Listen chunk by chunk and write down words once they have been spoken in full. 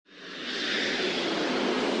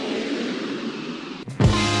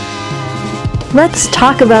Let's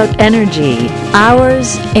talk about energy,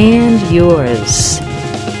 ours and yours.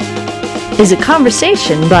 Is a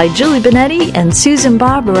conversation by Julie Benetti and Susan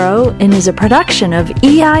Barbaro and is a production of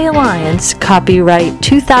EI Alliance, copyright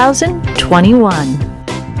 2021.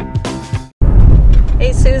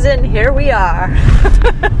 Hey Susan, here we are.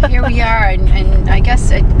 Here we are, and I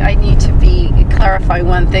guess I need to clarify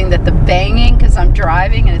one thing, that the banging, because I'm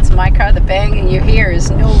driving and it's my car, the banging you hear is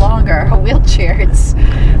no longer a wheelchair, it's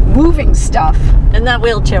moving stuff. And that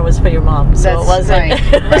wheelchair was for your mom, so That's it wasn't.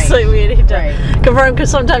 right. So we need to confirm, because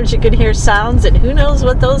sometimes you can hear sounds and who knows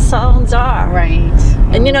what those sounds are. Right.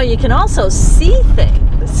 And you can also see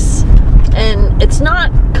things. And it's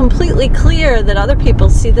not completely clear that other people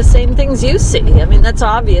see the same things you see. I mean, that's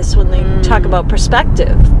obvious when they talk about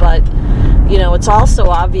perspective, but it's also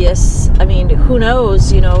obvious. I mean, who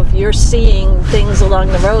knows, if you're seeing things along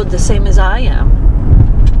the road the same as I am.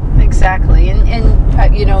 Exactly. And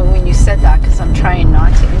when you said that, because I'm trying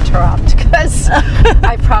not to interrupt, because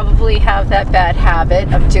I probably have that bad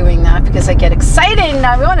habit of doing that because I get excited and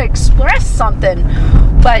I want to express something.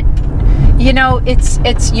 But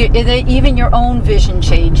even your own vision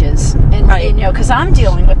changes, and right. Because I'm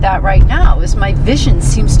dealing with that right now. Is my vision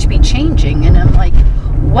seems to be changing, and I'm like,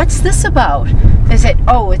 what's this about? Is it,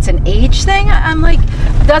 it's an age thing? I'm like,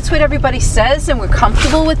 that's what everybody says, and we're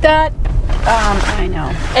comfortable with that. I know.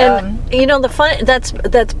 And the fun, that's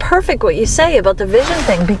perfect what you say about the vision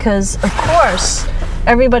thing, because of course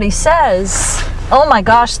everybody says, oh my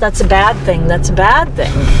gosh, that's a bad thing,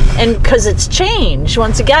 and because it's changed.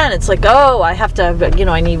 Once again, it's like, I have to,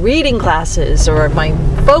 I need reading classes, or my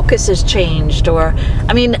focus has changed, or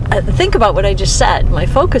think about what I just said, my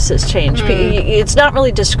focus has changed. It's not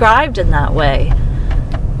really described in that way.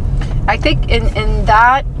 I think and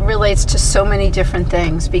that relates to so many different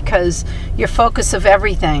things, because your focus of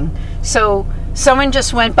everything. So someone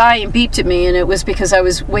just went by and beeped at me, and it was because I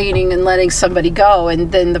was waiting and letting somebody go,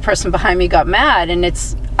 and then the person behind me got mad, and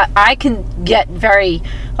I can get very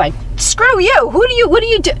like, screw you, what do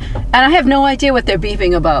you do? And I have no idea what they're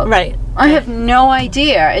beeping about. Right. I have no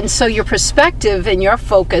idea. And so your perspective and your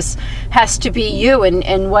focus has to be you,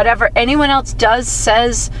 and whatever anyone else does,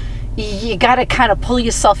 says, you got to kind of pull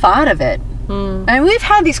yourself out of it. And we've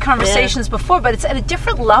had these conversations before, but it's at a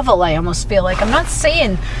different level. I almost feel like I'm not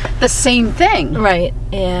saying the same thing. Right.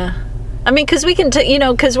 Yeah. I mean, because we can,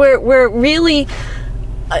 because we're really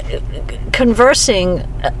conversing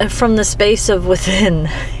from the space of within,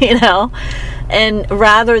 and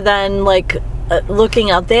rather than like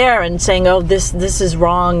looking out there and saying, this is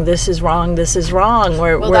wrong, this is wrong, this is wrong.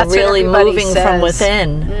 We're really moving from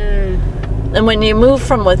within. And when you move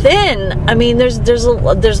from within, I mean, there's a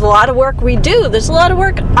lot of work we do. There's a lot of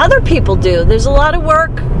work other people do. There's a lot of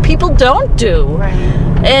work people don't do. Right.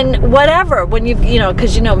 And whatever, when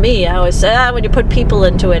because me, I always say, when you put people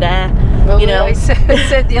into it, I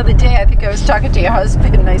said the other day, I think I was talking to your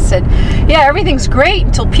husband, and I said, everything's great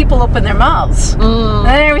until people open their mouths. And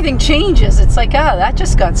then everything changes. It's like, that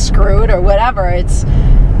just got screwed, or whatever.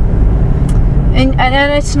 And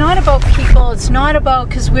it's not about people. It's not about,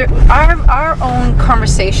 because our own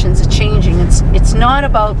conversations are changing. It's not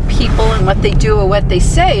about people and what they do or what they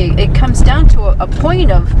say. It comes down to a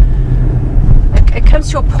point of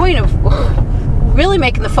really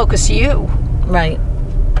making the focus you. Right.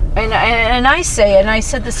 And I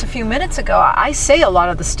said this a few minutes ago, I say a lot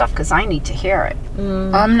of the stuff because I need to hear it.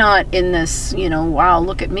 I'm not in this, wow,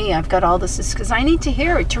 look at me, I've got all this. It's because I need to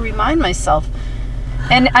hear it, to remind myself.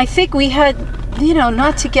 And I think we had,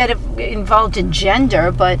 not to get involved in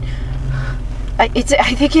gender, but I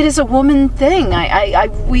think it is a woman thing.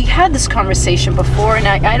 We had this conversation before, and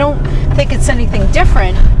I don't think it's anything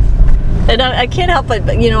different. And I can't help but,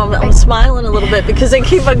 I'm smiling a little bit because I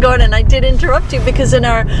keep on going, and I did interrupt you because and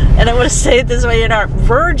I want to say it this way, in our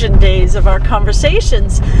virgin days of our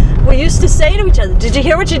conversations, we used to say to each other, did you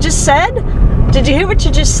hear what you just said? Did you hear what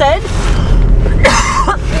you just said?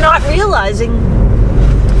 Not realizing,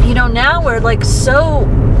 now we're like so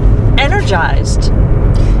energized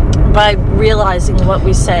by realizing what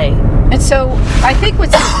we say. And so I think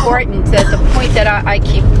what's important, that the point that I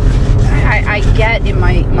get in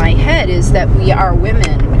my head, is that we are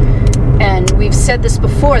women. And we've said this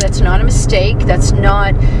before, that's not a mistake, that's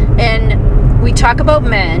not, and we talk about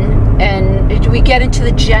men, and we get into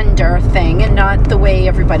the gender thing, and not the way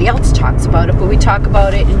everybody else talks about it, but we talk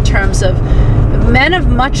about it in terms of men are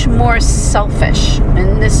much more selfish,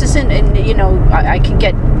 and this isn't, and you know, I can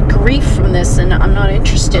get grief from this, and I'm not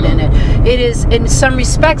interested in it. It is, in some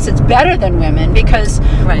respects, it's better than women because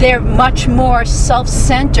they're much more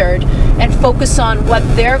self-centered and focus on what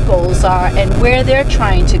their goals are and where they're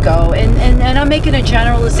trying to go. And I'm making a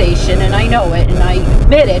generalization, and I know it, and I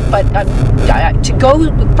admit it, but to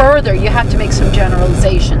go further, you have to make some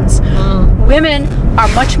generalizations. Women are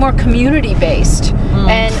much more community-based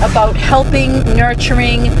and about helping,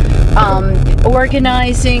 nurturing,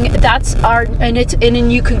 organizing. That's our,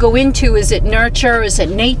 and you can go into, is it nurture, is it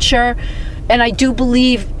nature? And I do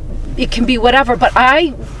believe it can be whatever, but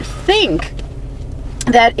I think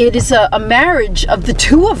that it is a marriage of the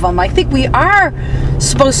two of them. I think we are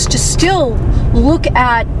supposed to still look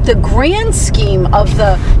at the grand scheme of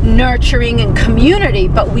the nurturing and community,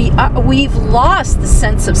 but we've lost the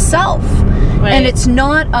sense of self. And it's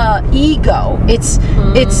not ego. It's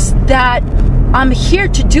that I'm here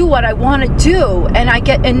to do what I want to do, and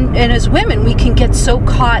and as women we can get so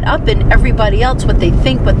caught up in everybody else, what they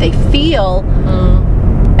think, what they feel,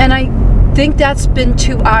 and I think that's been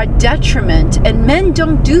to our detriment, and men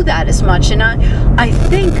don't do that as much. And I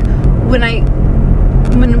think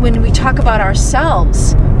when we talk about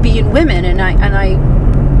ourselves being women, and I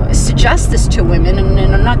suggest this to women,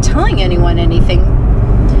 and I'm not telling anyone anything,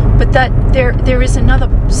 but that there is another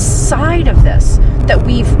side of this that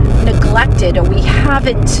we've neglected or we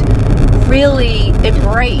haven't really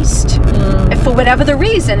embraced, for whatever the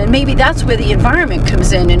reason. And maybe that's where the environment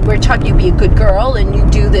comes in, and we're taught you be a good girl and you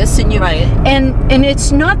do this and you and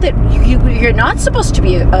it's not that you're not supposed to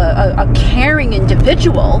be a caring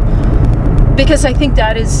individual, because I think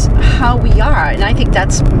that is how we are, and I think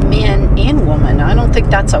that's man and woman. I don't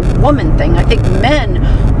think that's a woman thing. I think men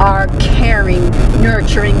are caring,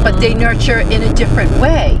 nurturing, but they nurture in a different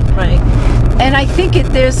way. And I think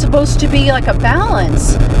there's supposed to be like a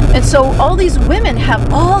balance. And so all these women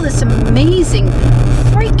have all this amazing,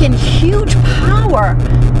 freaking huge power,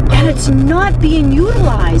 and it's not being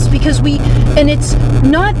utilized because and it's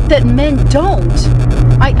not that men don't.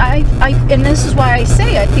 And this is why I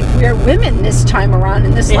say I think we're women this time around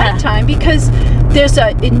in this lifetime, because there's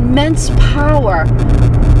an immense power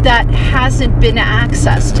that hasn't been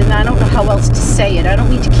accessed, and I don't know how else to say it. I don't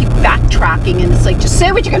need to keep backtracking, and it's like, just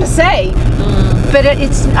say what you're going to say, but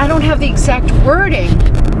I don't have the exact wording.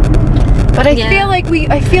 But I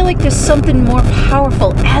feel like there's something more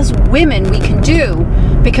powerful as women we can do,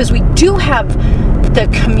 because we do have the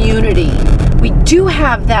community. We do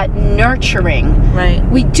have that nurturing.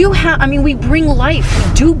 We do have, I mean, we bring life.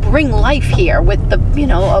 We do bring life here with the,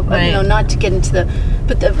 not to get into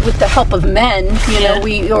with the help of men,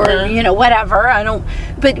 whatever.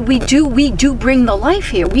 But we do bring the life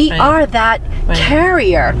here. We are that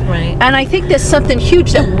carrier. And I think there's something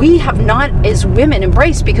huge that we have not as women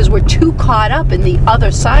embraced, because we're too caught up in the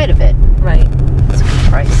other side of it. It's a good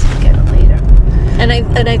price. I'll get it later. And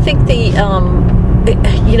I think the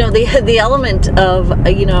element of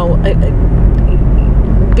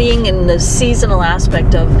being in the seasonal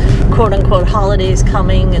aspect of quote unquote holidays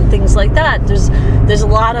coming and things like that, there's a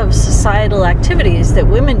lot of societal activities that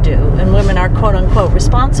women do and women are quote unquote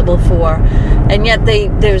responsible for, and yet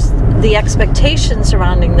there's the expectation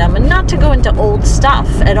surrounding them, and not to go into old stuff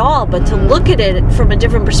at all, but to look at it from a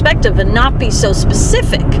different perspective and not be so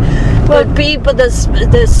specific, but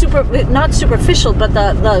the super, not superficial, but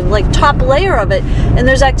the like top layer of it. And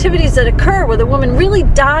there's activities that occur where the woman really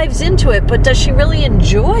dives into it, but does she really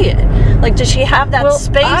enjoy it? Like, does she have that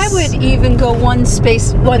space? I would even go one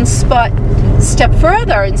step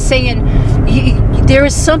further and saying there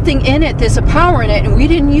is something in it, there's a power in it, and we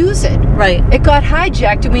didn't use it. It got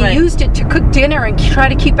hijacked, and we used it to cook dinner and try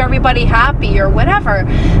to keep everybody happy or whatever.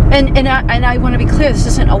 And I want to be clear, this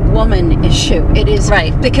isn't a woman issue. It is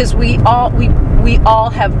because we all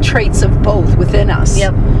have traits of both within us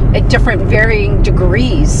at different varying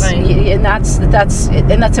degrees, and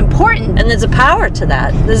that's important. And there's a power to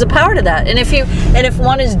that. And if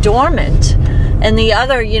one is dormant and the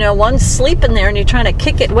other, one's sleeping there and you're trying to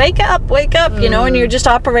kick it, wake up, and you're just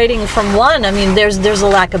operating from one. I mean, there's a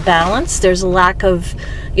lack of balance. There's a lack of,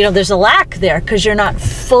 there's a lack there because you're not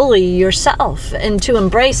fully yourself. And to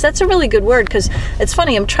embrace, that's a really good word, because it's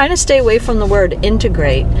funny, I'm trying to stay away from the word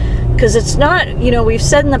integrate, because it's not, we've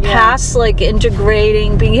said in the past, like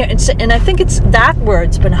integrating, being here, and I think it's that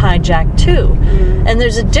word's been hijacked too. And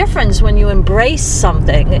there's a difference when you embrace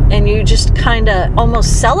something and you just kind of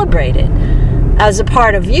almost celebrate it as a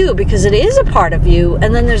part of you, because it is a part of you,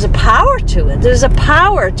 and then there's a power to it. There's a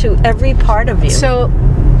power to every part of you. So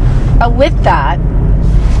with that,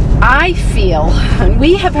 I feel, and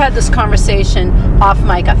we have had this conversation off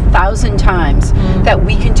mic 1,000 times, that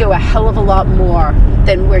we can do a hell of a lot more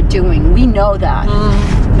than we're doing. We know that.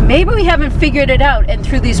 Maybe we haven't figured it out, and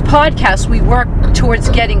through these podcasts we work towards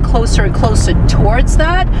getting closer and closer towards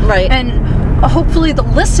that. Right. And hopefully the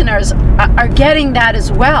listeners are getting that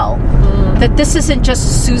as well. That this isn't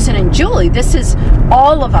just Susan and Julie, this is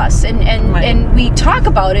all of us, and we talk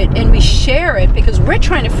about it and we share it because we're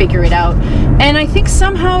trying to figure it out, and I think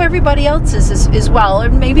somehow everybody else is as well,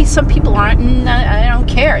 and maybe some people aren't, and I don't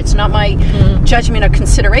care, it's not my judgment or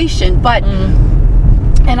consideration, but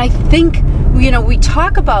and I think, you know, we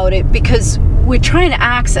talk about it because we're trying to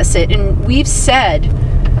access it, and we've said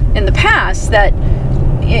in the past that,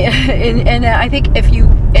 and I think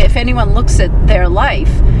if anyone looks at their life,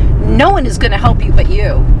 no one is going to help you but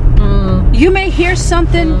you. You may hear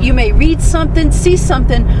something, you may read something, see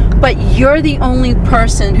something, but you're the only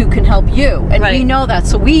person who can help you, and we know that.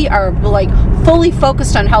 So we are like fully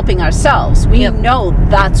focused on helping ourselves. We know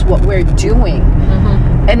that's what we're doing.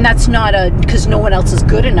 And that's not because no one else is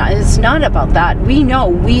good enough. It's not about that. We know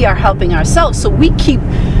we are helping ourselves. So we keep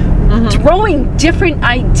throwing different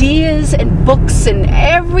ideas and books and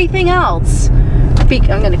everything else.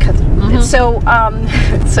 I'm going to cut.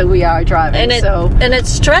 So we are driving. And it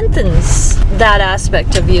strengthens that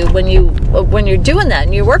aspect of you when you're doing that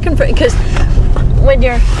and you're working for. Because when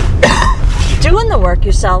you're doing the work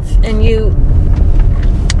yourself and you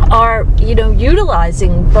are, you know,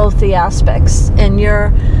 utilizing both the aspects, and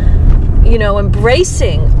you're, you know,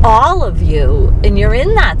 embracing all of you, and you're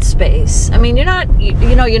in that space. I mean, you're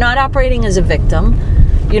not operating as a victim.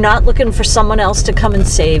 You're not looking for someone else to come and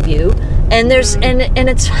save you. And there's and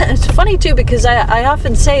it's funny too, because I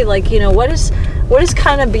often say, like, you know, what is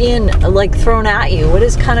kind of being like thrown at you? What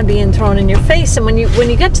is kind of being thrown in your face? And when you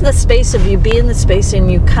get to the space of you be in the space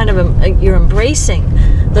and you kind of you're embracing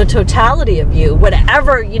the totality of you,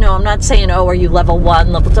 whatever, you know, I'm not saying, oh, are you level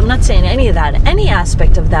 1, level 2, I'm not saying any of that, any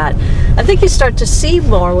aspect of that. I think you start to see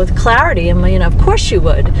more with clarity, and, you know, of course you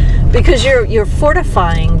would, because you're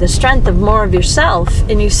fortifying the strength of more of yourself,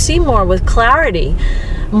 and you see more with clarity,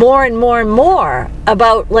 more and more and more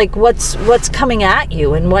about like what's coming at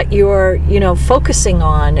you, and what you're, you know, focusing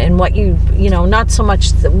on, and what you know, not so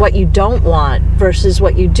much what you don't want versus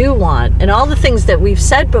what you do want, and all the things that we've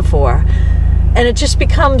said before. And it just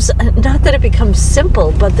becomes, not that it becomes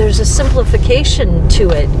simple, but there's a simplification to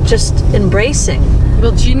it, just embracing.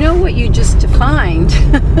 Well, do you know what you just defined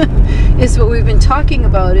is what we've been talking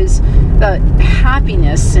about, is the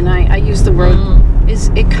happiness, and I use the word, is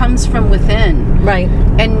it comes from within. Right.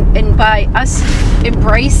 And by us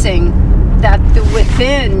embracing that the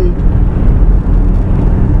within,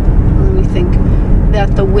 let me think,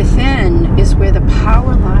 that the within is where the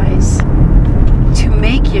power lies to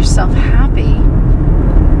make yourself happy.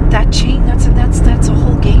 That's a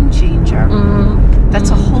whole game changer. That's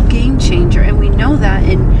a whole game changer, and we know that.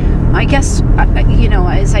 And I guess, you know,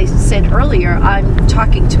 as I said earlier, I'm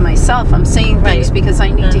talking to myself. I'm saying things because I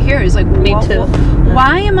need to hear it. It's like, me too.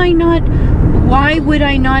 Why would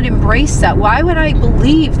I not embrace that? Why would I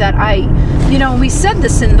believe that you know, we said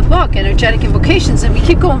this in the book, Energetic Invocations, and we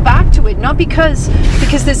keep going back to it, not because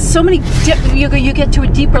there's so many, you get to a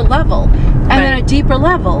deeper level, and then a deeper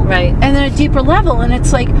level, and then a deeper level, and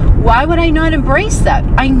it's like, why would I not embrace that?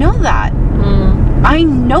 I know that. I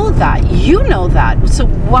know that. You know that. So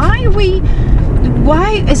why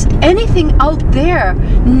is anything out there,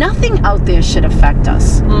 nothing out there should affect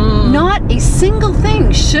us. Not a single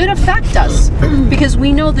thing should affect us, because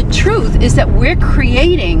we know the truth is that we're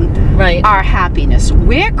creating our happiness.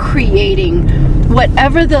 We're creating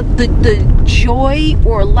whatever the joy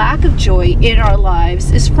or lack of joy in our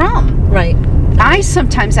lives is from. Right. I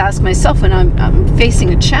sometimes ask myself when I'm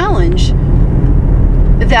facing a challenge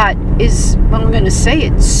that is, well, I'm going to say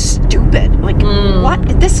it's stupid. Like,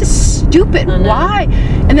 what? This is stupid. Why?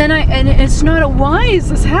 And then and it's not a why is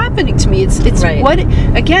this happening to me. It's what,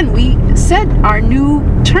 again, we said our new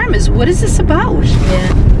term is, what is this about?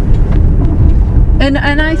 Yeah. And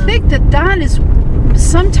I think that is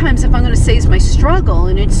sometimes, if I'm going to say, is my struggle,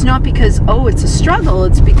 and it's not because, oh, it's a struggle,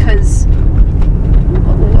 it's because,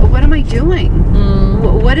 what am I doing?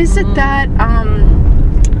 What is it that,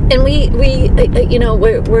 and we you know,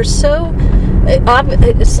 we're so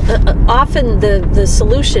often the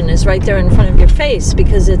solution is right there in front of your face,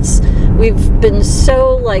 because we've been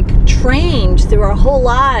so like trained through our whole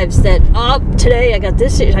lives that today I got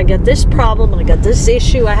this problem, I got this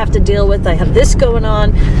issue I have to deal with, I have this going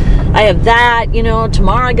on, I have that,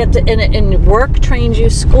 tomorrow I got to, and work trained you,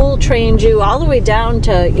 school trained you, all the way down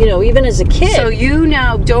to, even as a kid. So you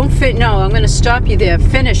now don't fit. No, I'm going to stop you there.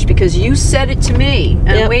 Finish, because you said it to me,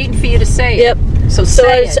 and I'm waiting for you to say it. So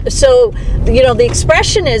the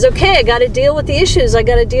expression is, okay, I got to deal with the issues.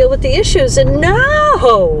 And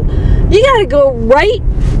no, you got to go right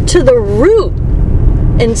to the root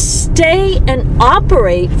and stay and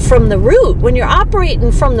operate from the root. When you're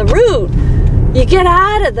operating from the root, you get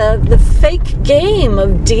out of the fake game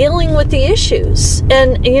of dealing with the issues.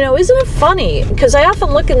 And, isn't it funny? Because I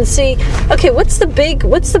often look and see, okay, what's the big,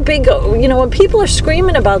 when people are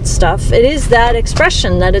screaming about stuff, it is that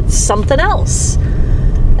expression that it's something else.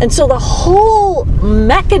 And so the whole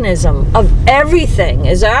mechanism of everything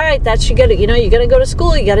is, all right, you got to go to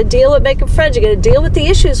school, you got to deal with making friends, you got to deal with the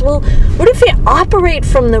issues. Well, what if you operate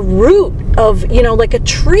from the root of, like a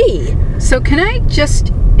tree? So can I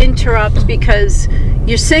just interrupt, because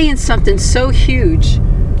you're saying something so huge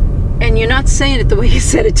and you're not saying it the way you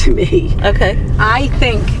said it to me. Okay. I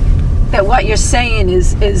think that what you're saying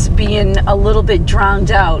is being a little bit drowned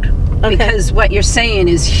out, because what you're saying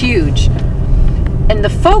is huge. And the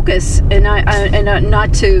focus, I'm going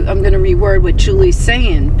to reword what Julie's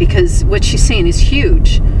saying, because what she's saying is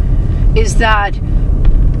huge, is that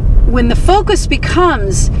when the focus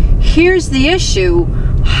becomes, here's the issue,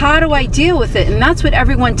 how do I deal with it? And that's what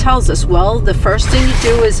everyone tells us. Well, the first thing you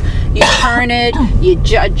do is you turn it, you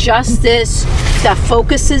adjust this, that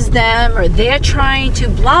focuses them, or they're trying to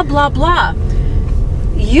blah, blah, blah.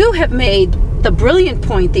 You have made the brilliant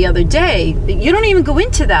point the other day. You don't even go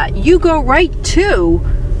into that. You go right to,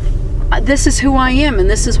 this is who I am and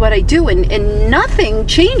this is what I do. And nothing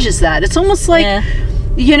changes that. It's almost like,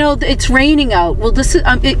 it's raining out. Well, this is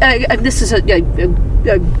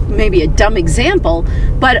maybe a dumb example,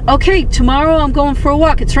 but okay, tomorrow I'm going for a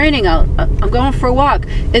walk. It's raining out. I'm going for a walk.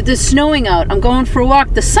 It's snowing out. I'm going for a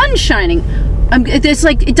walk. The sun's shining. It's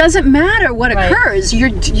like, it doesn't matter what occurs.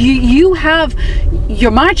 You have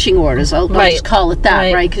your marching orders. I'll just call it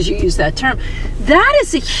that, right? Because you use that term. That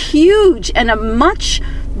is a huge and a much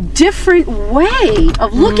different way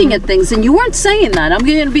of looking at things, and you weren't saying that. I'm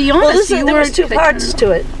going to be honest. Well, there was two parts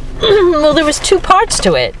to it. Well, there was two parts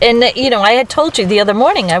to it, and I had told you the other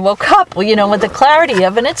morning I woke up, with the clarity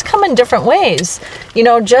of, and it's come in different ways.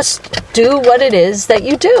 Just do what it is that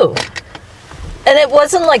you do. And it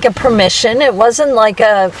wasn't like a permission. It wasn't like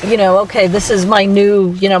a, okay, this is my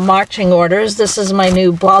new, marching orders. This is my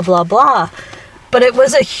new blah, blah, blah. But it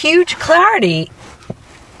was a huge clarity,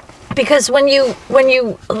 because when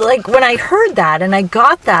I heard that and I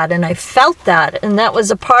got that and I felt that, and that was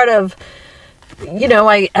a part of,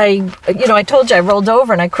 I told you I rolled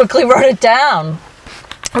over and I quickly wrote it down.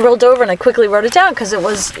 Because it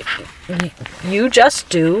was, you just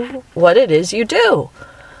do what it is you do.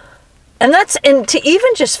 And to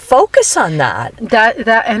even just focus on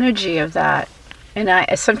that energy of that. And I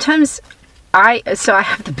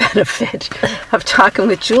have the benefit of talking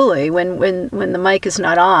with Julie when the mic is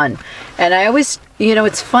not on. And I always,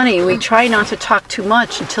 it's funny, we try not to talk too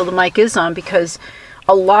much until the mic is on, because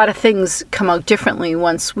a lot of things come out differently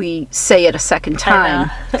once we say it a second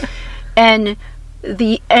time. And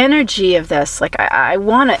the energy of this, like I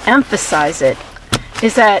want to emphasize it,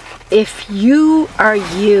 is that if you are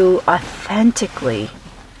you authentically,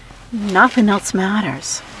 nothing else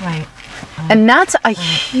matters. Right. And that's a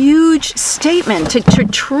huge statement to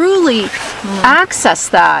truly access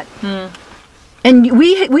that. And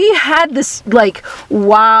we had this like,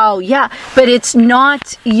 wow, yeah, but it's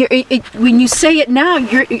not. When you say it now,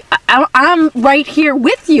 I'm right here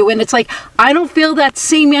with you, and it's like I don't feel that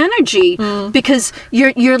same energy because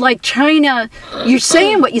you're like trying to. You're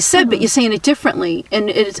saying what you said, but you're saying it differently, and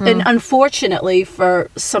and unfortunately for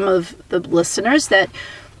some of the listeners that.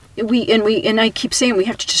 And I keep saying we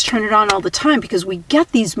have to just turn it on all the time, because we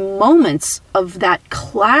get these moments of that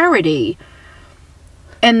clarity,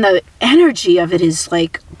 and the energy of it is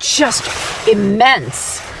like just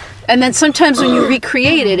immense. And then sometimes when you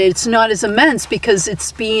recreate it, it's not as immense because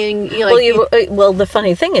it's being like. Well, the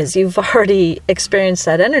funny thing is, you've already experienced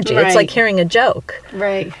that energy. Right. It's like hearing a joke.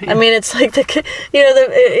 Right. I mean, it's like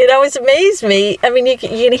it always amazed me. I mean, you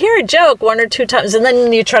can hear a joke one or two times, and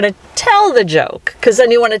then you try to tell the joke, because then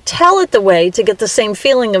you want to tell it the way to get the same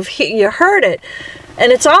feeling of you heard it.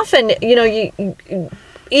 And it's often, you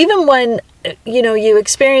even when you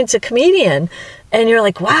experience a comedian, and you're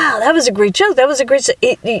like, wow, that was a great joke. That was a great.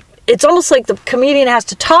 it's almost like the comedian has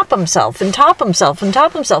to top himself and top himself and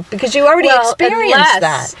top himself because you already experienced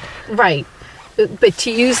that. Right. But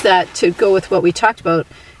to use that to go with what we talked about,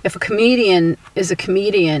 if a comedian is a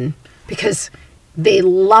comedian because they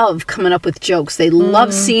love coming up with jokes, they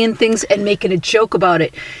love seeing things and making a joke about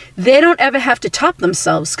it, they don't ever have to top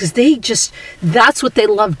themselves because that's what they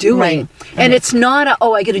love doing. Right. And it's not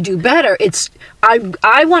I got to do better. It's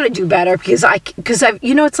I want to do better because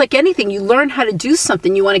it's like anything. You learn how to do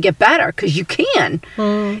something, you want to get better because you can.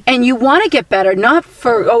 And you want to get better, not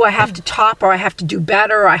for, I have to top or I have to do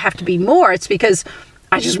better or I have to be more. It's because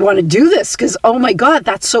I just want to do this because, oh my God,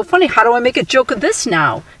 that's so funny. How do I make a joke of this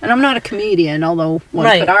now? And I'm not a comedian, although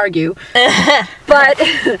one could argue.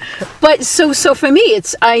 but so for me,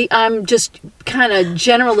 I'm just kind of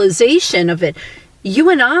generalization of it. You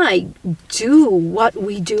and I do what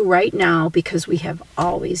we do right now because we have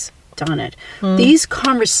always done it. These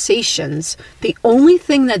conversations, the only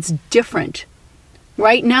thing that's different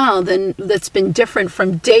right now that's been different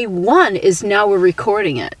from day one is now we're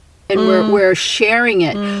recording it. And we're sharing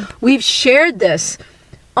it. We've shared this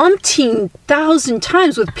umpteen thousand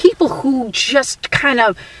times with people who just kind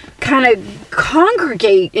of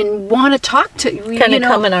congregate and want to talk to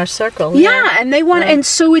come in our circle. Yeah, and they want, and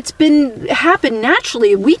so it's happened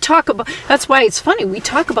naturally. We talk about, that's why it's funny. We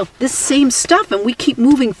talk about this same stuff, and we keep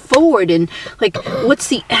moving forward. And like, what's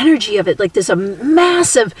the energy of it? Like, there's a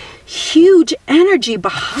massive, huge energy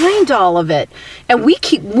behind all of it, and we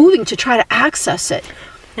keep moving to try to access it.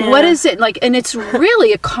 Yeah. What is it like? And it's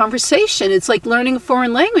really a conversation. It's like learning a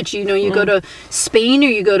foreign language. You go to Spain or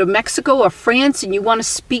you go to Mexico or France and you want to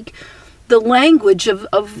speak the language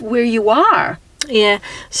of where you are. Yeah.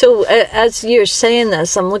 So as you're saying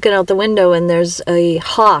this, I'm looking out the window and there's a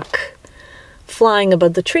hawk flying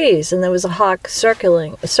above the trees, and there was a hawk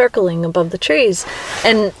circling above the trees,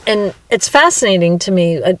 and it's fascinating to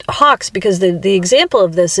me, hawks, because the example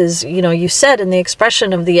of this is, you said in the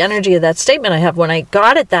expression of the energy of that statement I have when I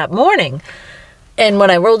got it that morning, and when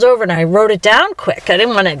I rolled over and I wrote it down quick, I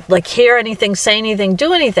didn't want to hear anything, say anything,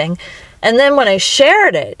 do anything, and then when I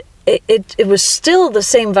shared it was still the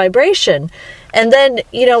same vibration. And then,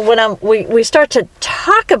 when we start to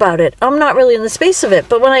talk about it, I'm not really in the space of it.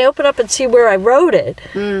 But when I open up and see where I wrote it,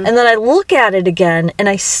 and then I look at it again, and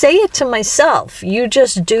I say it to myself, you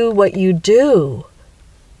just do what you do.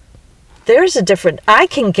 There's a different, I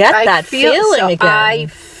can get that feeling again. I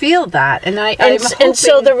feel that. And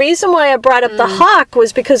so the reason why I brought up the hawk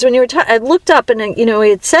was because when you were I looked up and, he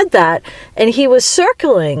had said that, and he was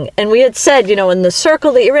circling, and we had said, in the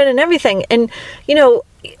circle that you're in and everything. And,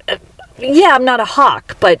 yeah, I'm not a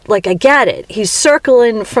hawk, but I get it. He's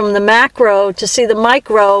circling from the macro to see the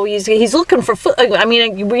micro. He's looking for food. I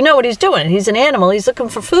mean, we know what he's doing. He's an animal. He's looking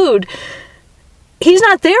for food. He's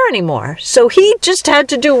not there anymore. So he just had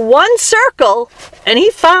to do one circle, and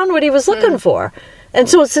he found what he was looking for. And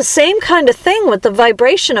so it's the same kind of thing with the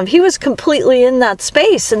vibration of he was completely in that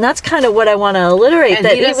space, and that's kind of what I want to alliterate. And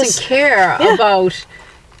that he doesn't care about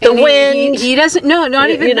the wind. He doesn't. No, not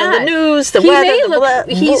even that. The news, the weather.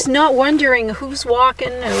 He's not wondering who's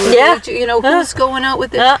walking. Who's going out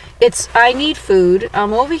with it. It's I need food.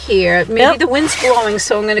 I'm over here. Maybe the wind's blowing,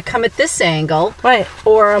 so I'm going to come at this angle. Right.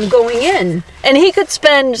 Or I'm going in. And he could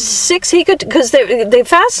spend because they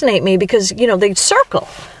fascinate me because they circle.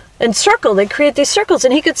 And they create these circles,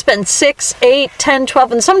 and he could spend 6, 8, 10,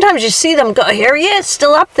 12, and sometimes you see them go, here he is,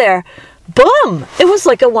 still up there. Boom! It was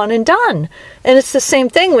like a one and done. And it's the same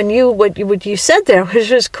thing when what you said there,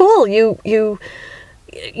 which was cool. You go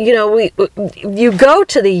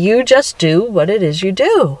to you just do what it is you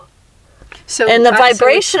do. So and the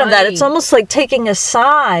vibration of that, it's almost like taking a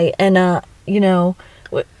sigh and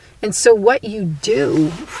And so what you do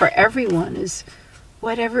for everyone is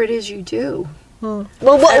whatever it is you do. Well,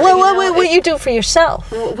 what you do for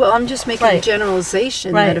yourself? Well, I'm just making a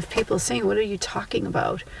generalization that if people are saying, what are you talking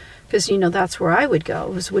about? Because, that's where I would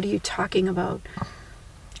go, is what are you talking about?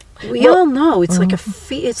 We all know it's like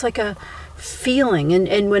a feeling.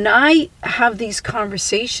 And when I have these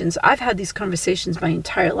conversations, I've had these conversations my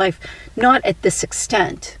entire life, not at this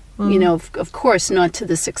extent, of course, not to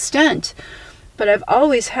this extent. But I've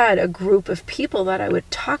always had a group of people that I would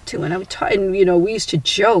talk to, and I would talk, and we used to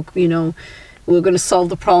joke, we're going to solve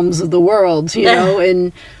the problems of the world,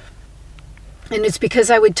 and it's because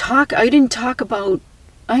I wouldn't talk about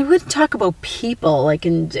people,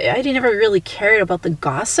 and I never really cared about the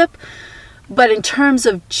gossip, but in terms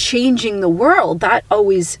of changing the world, that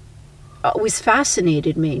always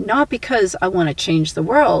fascinated me, not because I want to change the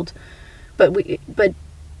world, but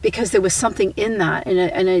because there was something in that,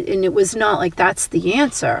 and it was not like that's the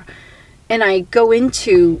answer. And I go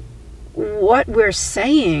into what we're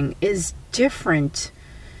saying is different.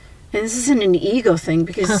 And this isn't an ego thing,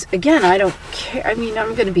 because again, I don't care. I mean,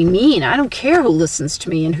 I'm going to be mean. I don't care who listens to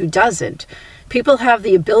me and who doesn't. People have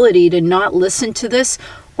the ability to not listen to this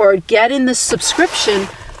or get in the subscription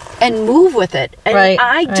and move with it. And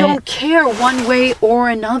I don't care one way or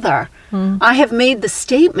another. I have made the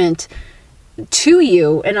statement to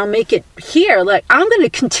you, and I'll make it here, like, I'm going to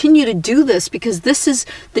continue to do this because this is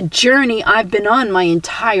the journey I've been on my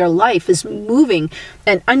entire life, is moving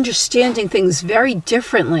and understanding things very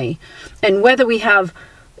differently. And whether we have,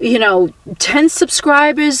 10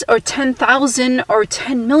 subscribers or 10,000 or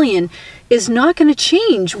 10 million is not going to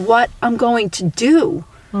change what I'm going to do.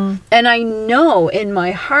 And I know in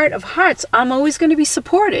my heart of hearts, I'm always going to be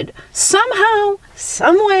supported. Somehow,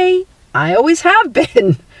 some way, I always have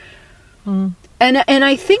been. And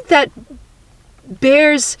I think that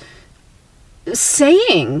bears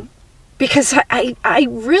saying, because I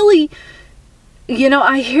really,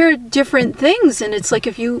 I hear different things, and it's like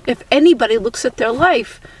if anybody looks at their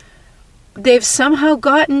life, they've somehow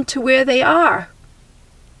gotten to where they are.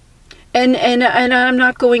 And I'm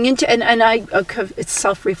not going into, it's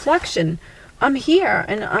self-reflection. I'm here,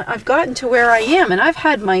 and I've gotten to where I am, and I've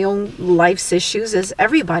had my own life's issues, as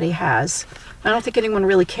everybody has. I don't think anyone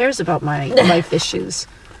really cares about my life issues.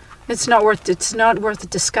 It's not worth the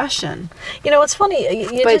discussion. It's funny.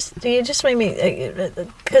 You just made me,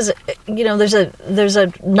 because there's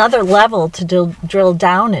another level to drill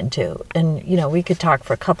down into, and we could talk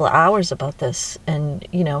for a couple of hours about this, and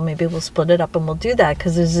maybe we'll split it up and we'll do that,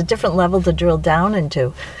 because there's a different level to drill down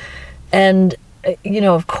into, and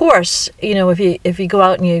of course, if you go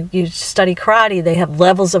out and you study karate, they have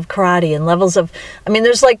levels of karate and levels of,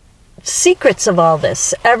 there's like secrets of all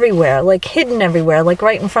this everywhere, like hidden everywhere, like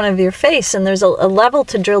right in front of your face. And there's a level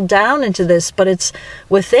to drill down into this, but it's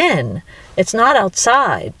within. It's not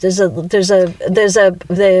outside. There's a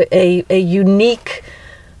unique,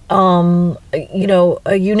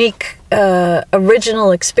 a unique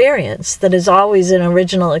original experience that is always an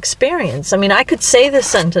original experience. I could say this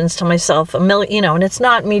sentence to myself a million, and it's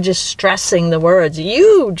not me just stressing the words,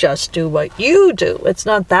 you just do what you do. It's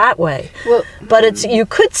not that way. Well, but you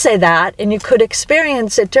could say that, and you could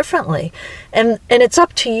experience it differently. And it's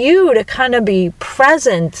up to you to kind of be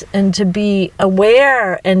present and to be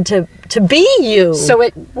aware and to be you. So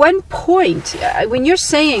at one point, when you're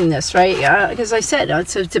saying this, right, because I said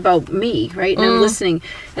it's about me, right, and I'm listening,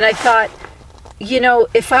 and I thought,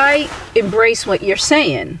 if I embrace what you're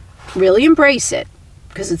saying, really embrace it,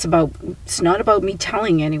 because it's not about me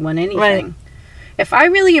telling anyone anything. Right. If I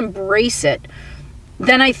really embrace it,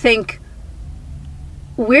 then I think,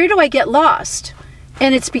 where do I get lost?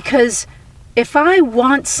 And it's because if I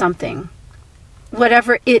want something,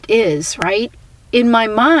 whatever it is, right, in my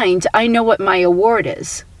mind, I know what my award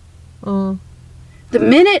is. The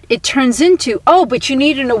minute it turns into, but you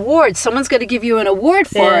need an award, someone's got to give you an award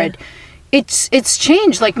for it, it's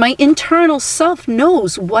changed. Like, my internal self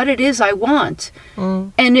knows what it is I want.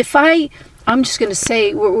 And if I'm just going to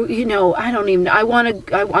say, I want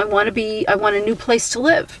a new place to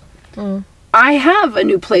live. I have a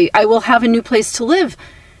new place. I will have a new place to live.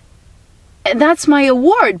 And that's my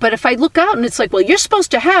award. But if I look out and it's like, well, you're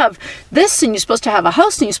supposed to have this, and you're supposed to have a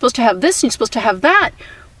house, and you're supposed to have this, and you're supposed to have that.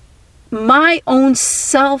 My own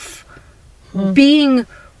self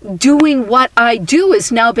doing what I do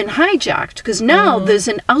has now been hijacked, because now there's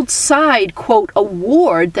an outside, quote,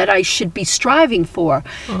 award that I should be striving for.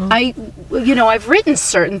 I've written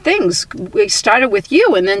certain things. We started with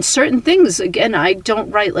you, and then certain things, again, I don't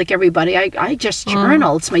write like everybody. I just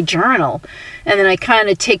journal. It's my journal. And then I kind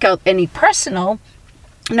of take out any personal,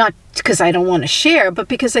 not because I don't want to share, but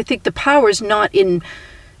because I think the power is not in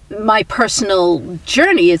my personal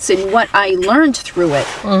journey. It's in what I learned through it.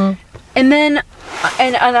 And then,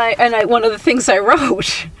 and I one of the things I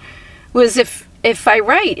wrote was, if I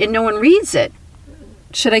write and no one reads it,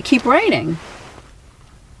 should I keep writing?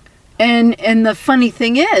 And the funny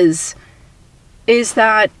thing is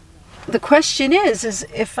that the question is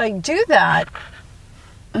if I do that,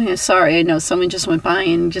 sorry, I know someone just went by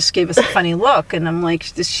and just gave us a funny look, and I'm like,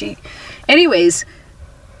 anyways,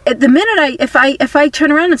 at the minute if I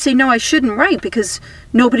turn around and say, no, I shouldn't write because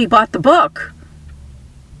nobody bought the book,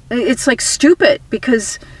 it's like stupid,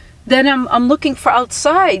 because then I'm looking for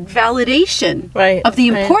outside validation of the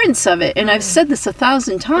importance of it. And I've said this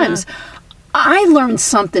 1,000 times. I learned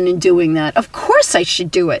something in doing that. Of course I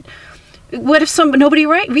should do it. What if nobody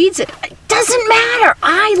reads it? It doesn't matter.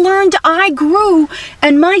 I learned, I grew,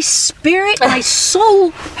 and my spirit, my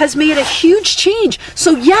soul has made a huge change.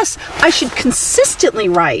 So yes, I should consistently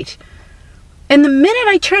write. And the minute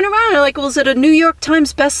I turn around, I'm like, well, is it a New York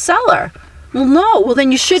Times bestseller? Well, no. Well,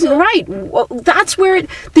 then you shouldn't write. Well, that's where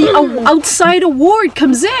the outside award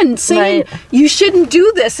comes in, saying you shouldn't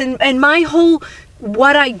do this. And my whole,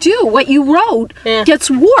 what you wrote gets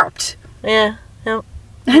warped. Yeah. Yep.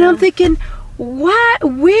 And I'm thinking,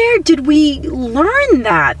 where did we learn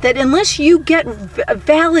that unless you get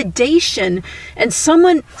validation and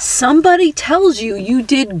somebody tells you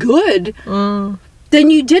did good, then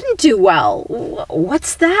you didn't do well?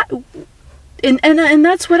 What's that? And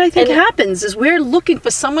that's what I think happens, is we're looking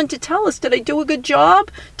for someone to tell us, did I do a good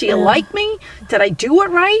job? Do you like me? Did I do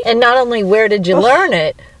it right? And not only where did you learn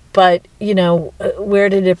it, but, where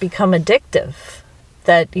did it become addictive?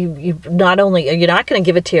 That you not only, you're not going to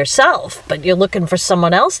give it to yourself, but you're looking for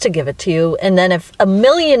someone else to give it to you. And then if a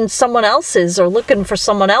million someone else's are looking for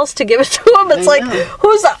someone else to give it to them, it's like,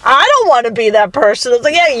 I don't want to be that person. It's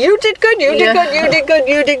like, yeah, you did good, you did good, you did good,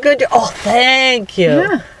 you did good. Oh, thank you.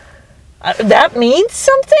 Yeah. That means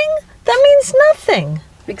something? That means nothing.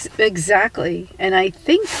 Exactly. And I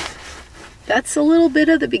think that's a little bit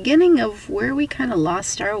of the beginning of where we kind of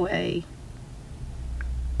lost our way.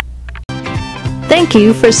 Thank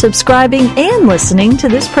you for subscribing and listening to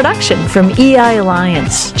this production from EI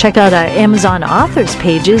Alliance. Check out our Amazon authors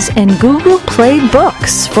pages and Google Play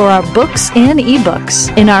Books for our books and ebooks,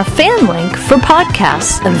 and our fan link for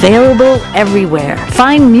podcasts available everywhere.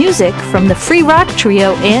 Find music from the Free Rock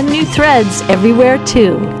Trio and New Threads everywhere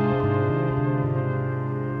too.